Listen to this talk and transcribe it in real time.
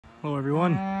Hello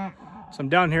everyone. So I'm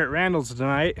down here at Randall's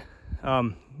tonight.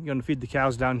 I'm gonna feed the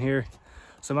cows down here.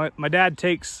 So my dad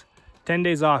takes 10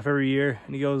 days off every year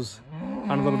and he goes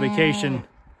on a little vacation.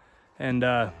 And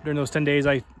during those 10 days,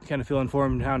 I kind of fill in for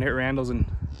him down here at Randall's and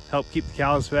help keep the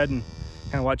cows fed and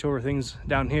kind of watch over things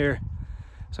down here.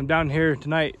 So I'm down here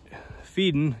tonight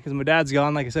feeding because my dad's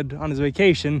gone, like I said, on his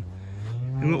vacation.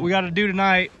 And what we got to do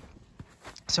tonight,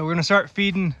 so we're gonna start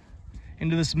feeding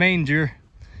into this manger.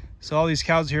 So all these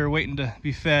cows here are waiting to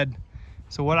be fed.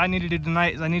 So what I need to do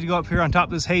tonight is I need to go up here on top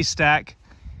of this haystack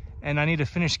and I need to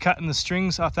finish cutting the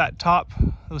strings off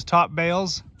those top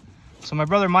bales. So my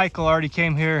brother Michael already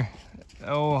came here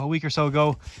a week or so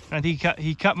ago, and I think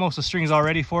he cut most of the strings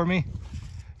already for me.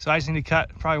 So I just need to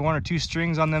cut probably 1 or 2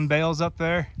 strings on them bales up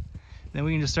there. Then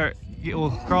we can just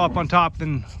we'll crawl up on top.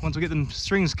 Then once we get them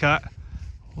strings cut,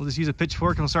 we'll just use a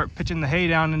pitchfork and we'll start pitching the hay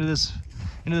down into this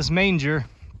manger.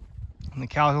 And the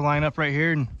cows will line up right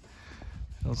here and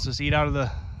they'll just eat out of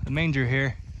the manger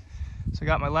here. So I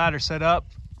got my ladder set up.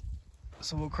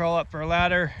 So we'll crawl up our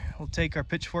ladder. We'll take our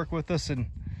pitchfork with us and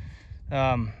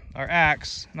our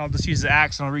axe. And I'll just use the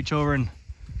axe and I'll reach over and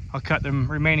I'll cut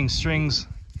them remaining strings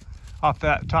off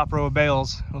that top row of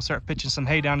bales. We'll start pitching some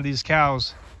hay down to these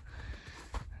cows.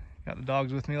 Got the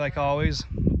dogs with me like always.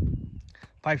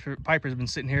 Piper's been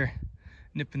sitting here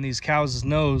nipping these cows'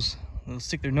 nose. They'll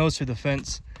stick their nose through the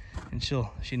fence and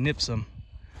she nips them.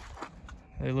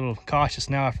 They're a little cautious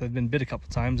now after they've been bit a couple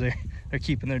times. They're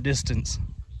keeping their distance.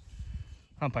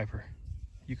 Huh, Piper?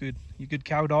 You good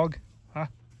cow dog? Huh?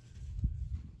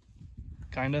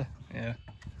 Kinda? Yeah.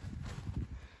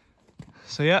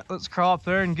 So yeah, let's crawl up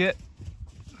there and get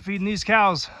feeding these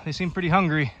cows. They seem pretty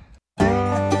hungry.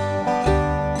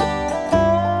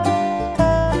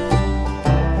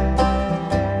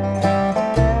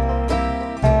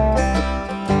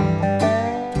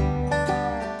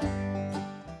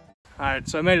 Alright,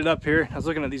 so I made it up here. I was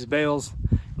looking at these bales.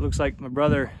 It looks like my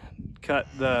brother cut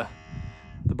the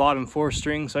bottom 4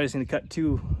 strings, so I just need to cut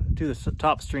two of the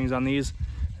top strings on these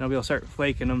and I'll be able to start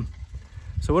flaking them.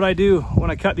 So what I do when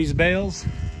I cut these bales,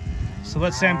 so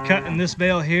let's say I'm cutting this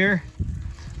bale here,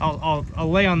 I'll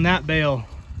lay on that bale,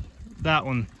 that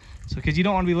one. So because you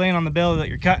don't want to be laying on the bale that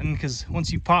you're cutting, because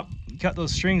once you cut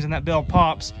those strings and that bale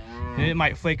pops and it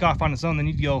might flake off on its own, then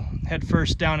you'd go head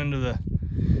first down into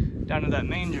that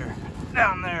manger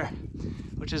down there,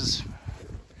 which is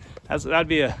that'd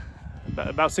be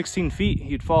about 16 feet.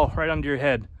 You'd fall right under your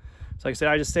head. So like I said,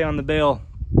 I just stay on the bale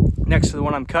next to the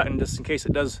one I'm cutting just in case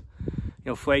it does,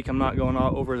 flake. I'm not going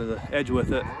all over to the edge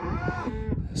with it.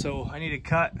 So I need to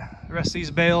cut the rest of these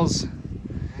bales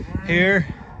here,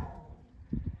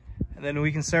 and then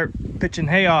we can start pitching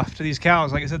hay off to these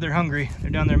cows. Like I said, they're hungry.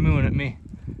 They're down there mooing at me.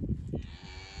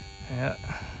 Yeah,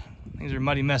 things are a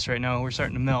muddy mess right now. We're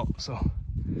starting to melt, so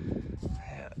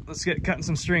yeah, let's get cutting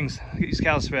some strings, get these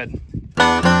cows fed.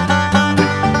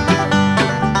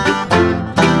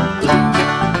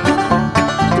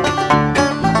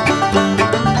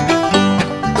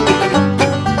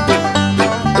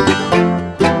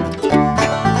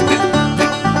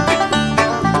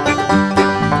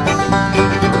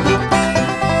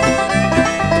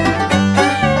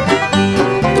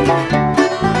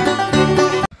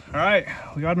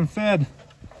 We got them fed.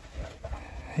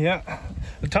 Yeah,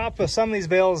 the top of some of these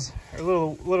bales are a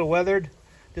little weathered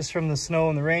just from the snow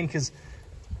and the rain, because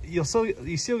you still get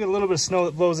a little bit of snow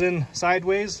that blows in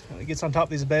sideways and it gets on top of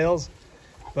these bales,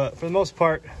 but for the most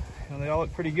part, they all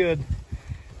look pretty good.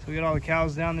 So we got all the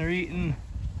cows down there eating.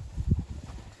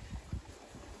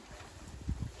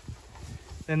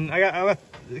 Then I left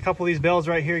a couple of these bales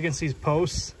right here against these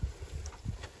posts.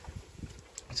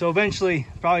 So eventually,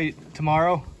 probably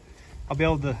tomorrow,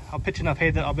 I'll pitch enough hay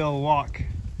that I'll be able to walk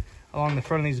along the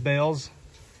front of these bales.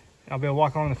 I'll be able to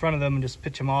walk along the front of them and just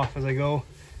pitch them off as I go.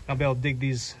 I'll be able to dig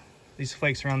these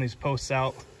flakes around these posts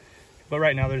out. But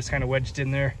right now they're just kind of wedged in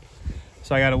there.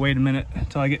 So I gotta wait a minute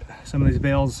until I get some of these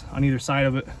bales on either side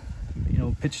of it,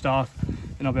 pitched off.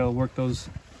 Then I'll be able to work those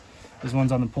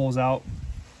ones on the poles out.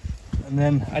 And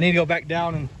then I need to go back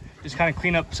down and just kind of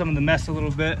clean up some of the mess a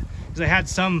little bit, because I had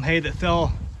some hay that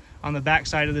fell on the back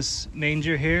side of this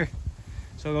manger here.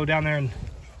 So I'll go down there and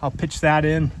I'll pitch that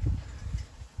in,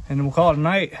 and then we'll call it a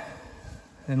night.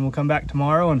 Then we'll come back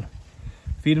tomorrow and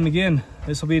feed them again.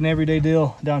 This will be an everyday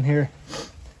deal down here,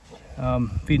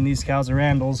 feeding these cows at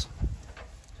Randall's.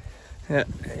 Yeah,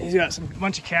 he's got a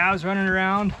bunch of calves running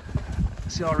around.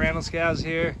 See all Randall's calves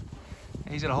here.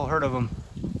 He's got a whole herd of them.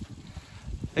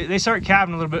 They start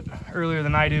calving a little bit earlier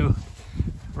than I do.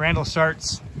 Randall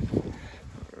starts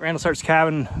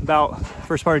calving about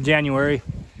first part of January.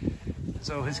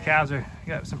 So his calves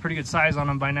got some pretty good size on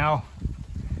them by now.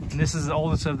 And this is the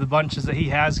oldest of the bunches that he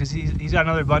has, because he's got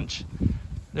another bunch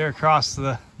there across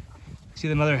the, see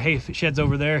them other hay sheds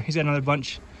over there. He's got another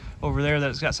bunch over there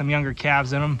that's got some younger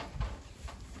calves in them.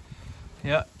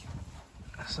 Yeah,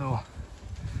 so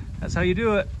that's how you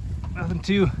do it. Nothing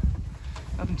too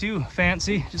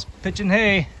fancy, just pitching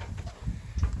hay.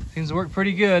 Seems to work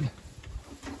pretty good.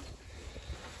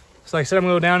 So like I said, I'm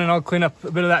gonna go down and I'll clean up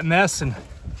a bit of that mess and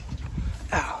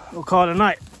we'll call it a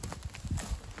night.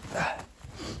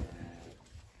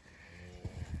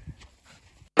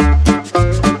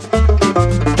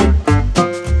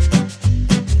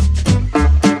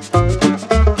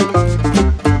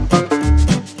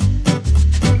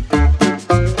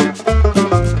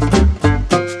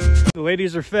 The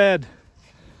ladies are fed.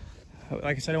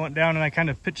 Like I said, I went down and I kind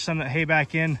of pitched some of that hay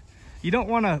back in. You don't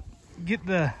want to get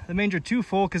the manger too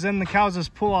full, because then the cows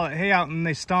just pull all that hay out and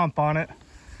they stomp on it.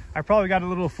 I probably got a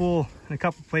little full in a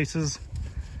couple places,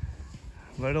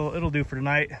 but it'll do for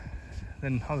tonight.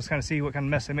 Then I'll just kind of see what kind of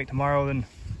mess I make tomorrow. Then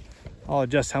I'll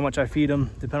adjust how much I feed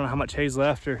them depending on how much hay's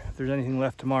left, or if there's anything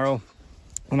left tomorrow.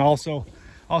 And also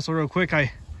real quick,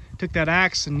 I took that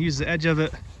axe and used the edge of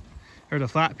it, or the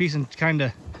flat piece, and kind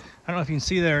of, I don't know if you can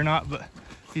see there or not, but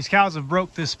these cows have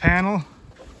broke this panel.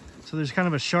 So there's kind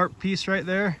of a sharp piece right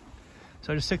there.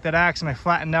 So I just took that axe and I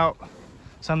flattened out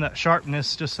some of that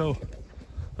sharpness, just so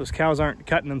those cows aren't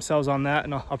cutting themselves on that.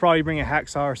 And I'll probably bring a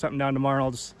hacksaw or something down tomorrow and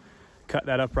I'll just cut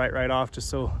that up right off, just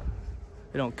so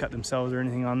they don't cut themselves or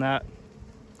anything on that.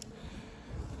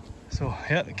 So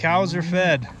yeah, the cows are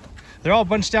fed. They're all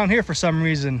bunched down here for some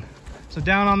reason. So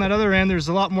down on that other end, there's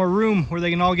a lot more room where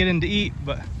they can all get in to eat,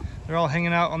 but they're all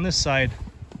hanging out on this side.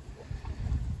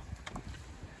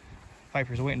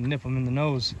 Viper's waiting to nip them in the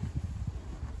nose.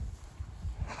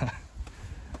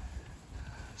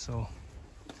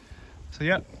 So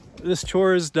yeah, this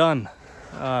chore is done.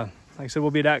 Like I said,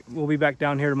 we'll be back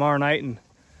down here tomorrow night and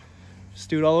just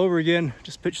do it all over again.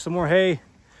 Just pitch some more hay.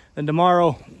 Then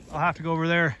tomorrow I'll have to go over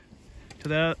there to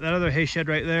that other hay shed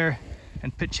right there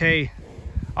and pitch hay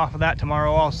off of that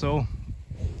tomorrow also.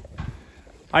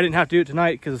 I didn't have to do it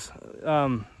tonight because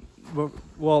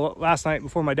well, last night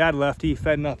before my dad left, he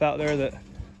fed enough out there that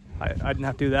I didn't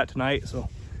have to do that tonight. So,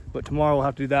 but tomorrow we'll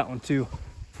have to do that one too.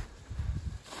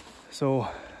 So,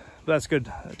 but that's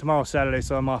good. Tomorrow's Saturday,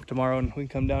 so I'm off tomorrow, and we can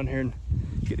come down here and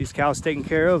get these cows taken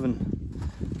care of and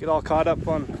get all caught up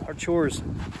on our chores.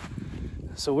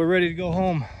 So we're ready to go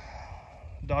home.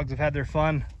 The dogs have had their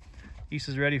fun.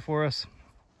 Issa's ready for us.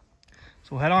 So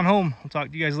we'll head on home. We'll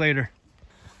talk to you guys later.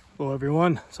 Well,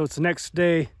 everyone, so it's the next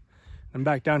day. I'm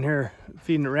back down here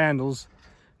feeding at Randall's.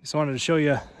 Just wanted to show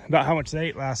you about how much they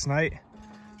ate last night.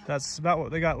 That's about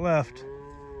what they got left.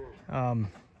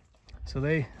 So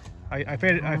I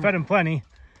fed them plenty.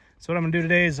 So what I'm gonna do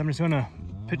today is I'm just gonna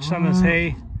pitch some of this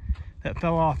hay that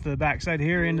fell off the backside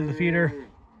here into the feeder,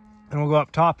 and we'll go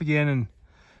up top again and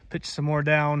pitch some more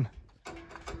down.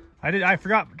 I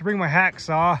forgot to bring my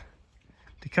hacksaw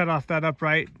to cut off that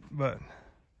upright, but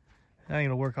I think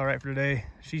it'll work all right for today.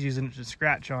 She's using it to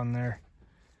scratch on there,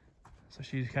 so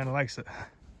she kind of likes it.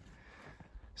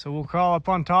 So we'll crawl up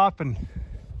on top and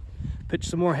pitch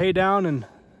some more hay down, and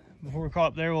before we crawl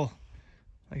up there, like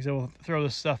I said, we'll throw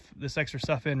this extra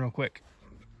stuff in real quick.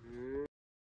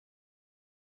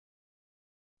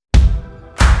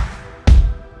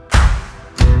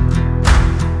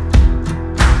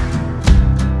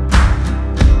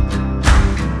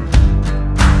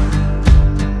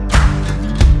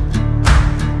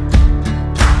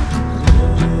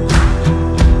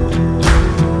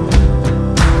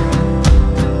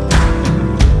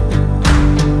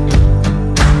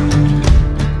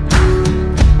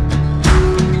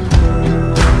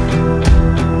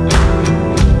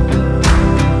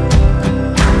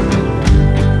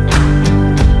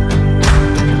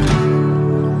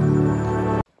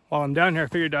 While I'm down here, I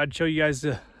figured I'd show you guys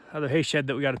the other hay shed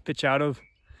that we got to pitch out of.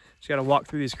 Just got to walk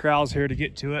through these corrals here to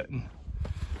get to it, and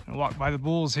walk by the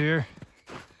bulls here.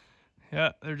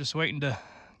 Yeah, they're just waiting to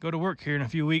go to work here in a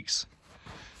few weeks.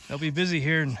 They'll be busy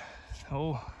here in,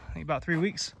 I think about 3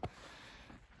 weeks.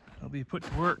 They'll be put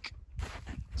to work.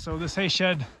 So this hay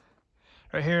shed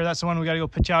right here, that's the one we got to go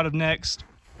pitch out of next.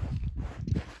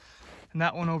 And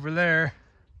that one over there,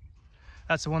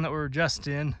 that's the one that we're just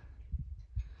in.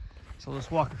 So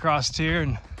let's walk across here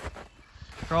and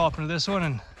crawl up into this one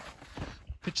and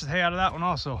pitch the hay out of that one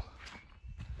also.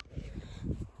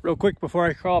 Real quick, before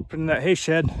I crawl up in that hay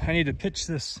shed, I need to pitch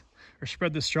this or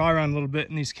spread the straw around a little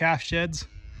bit in these calf sheds.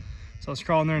 So let's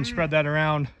crawl in there and spread that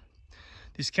around.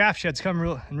 These calf sheds come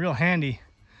real handy.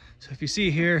 So if you see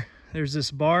here, there's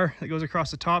this bar that goes across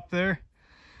the top there.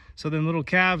 So then little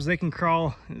calves, they can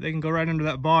crawl, they can go right under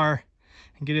that bar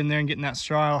and get in there and get in that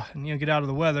straw and, you know, get out of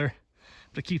the weather.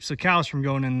 But it keeps the cows from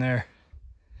going in there.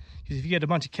 Because if you get a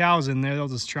bunch of cows in there, they'll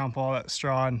just tromp all that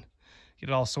straw and get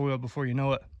it all soiled before you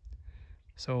know it.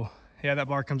 So yeah, that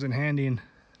bar comes in handy, and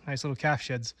nice little calf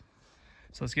sheds.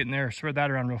 So let's get in there, spread that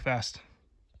around real fast.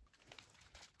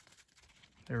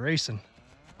 They're racing.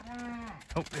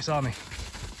 Oh, they saw me.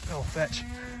 Oh, fetch.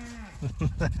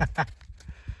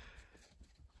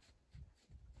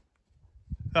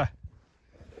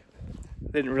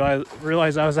 They didn't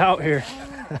realize I was out here.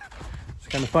 It's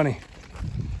kind of funny.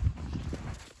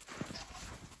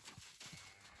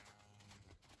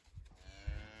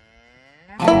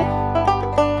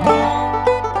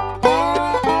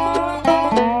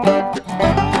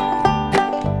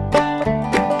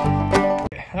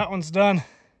 Okay, that one's done.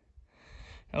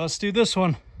 Now let's do this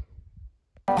one.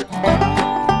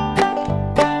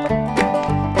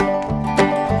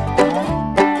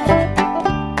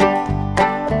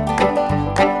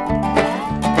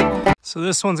 So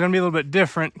this one's gonna be a little bit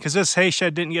different because this hay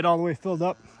shed didn't get all the way filled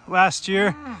up last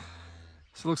year.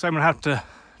 So it looks like I'm gonna have to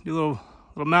do a little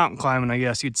mountain climbing, I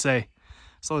guess you'd say.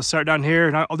 So let's start down here,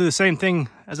 and I'll do the same thing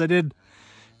as I did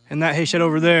in that hay shed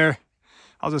over there.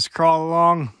 I'll just crawl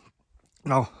along,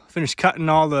 and I'll finish cutting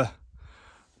all the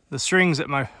strings that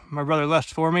my brother left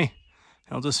for me,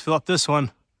 and I'll just fill up this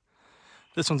one.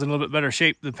 This one's in a little bit better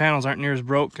shape. The panels aren't near as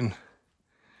broke, and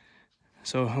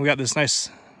so we got this nice,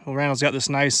 well, Randall's got this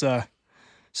nice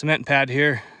cement pad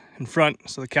here in front,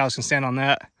 so the cows can stand on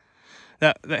that.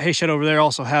 That hay shed over there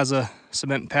also has a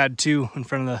cement pad too in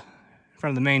front of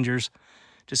the mangers.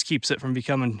 Just keeps it from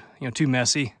becoming, you know, too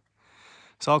messy.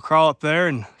 So I'll crawl up there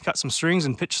and cut some strings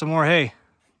and pitch some more hay.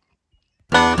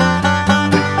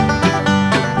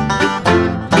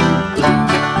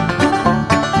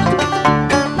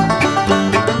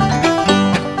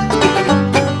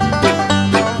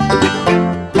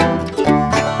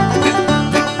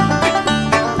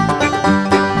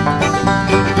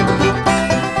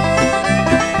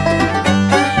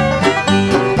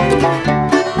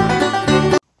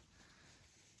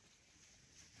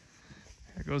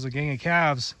 Goes a gang of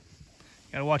calves.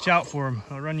 Gotta watch out for them.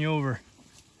 They'll run you over.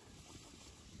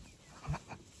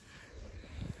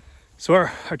 So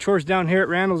our chores down here at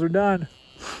Randall's are done.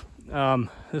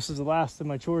 This is the last of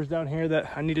my chores down here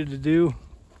that I needed to do.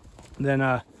 Then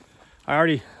I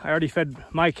already fed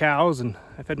my cows, and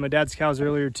I fed my dad's cows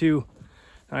earlier too.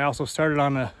 And I also started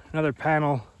on another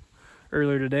panel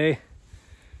earlier today.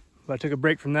 But I took a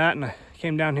break from that, and I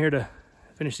came down here to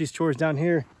finish these chores down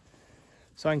here.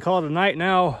 So I can call it a night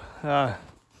now.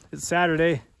 It's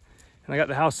Saturday, and I got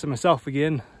the house to myself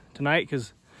again tonight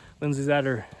because Lindsay's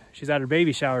she's at her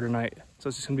baby shower tonight. So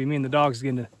it's just gonna be me and the dogs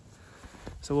again.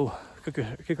 So we'll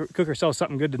cook ourselves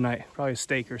something good tonight, probably a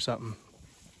steak or something.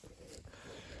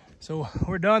 So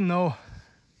we're done though.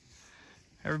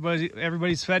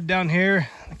 Everybody's fed down here.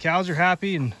 The cows are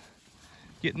happy and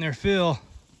getting their fill.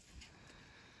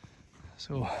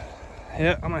 So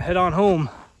yeah, I'm gonna head on home.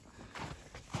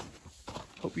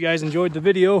 Hope you guys enjoyed the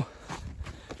video.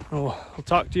 We'll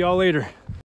talk to y'all later.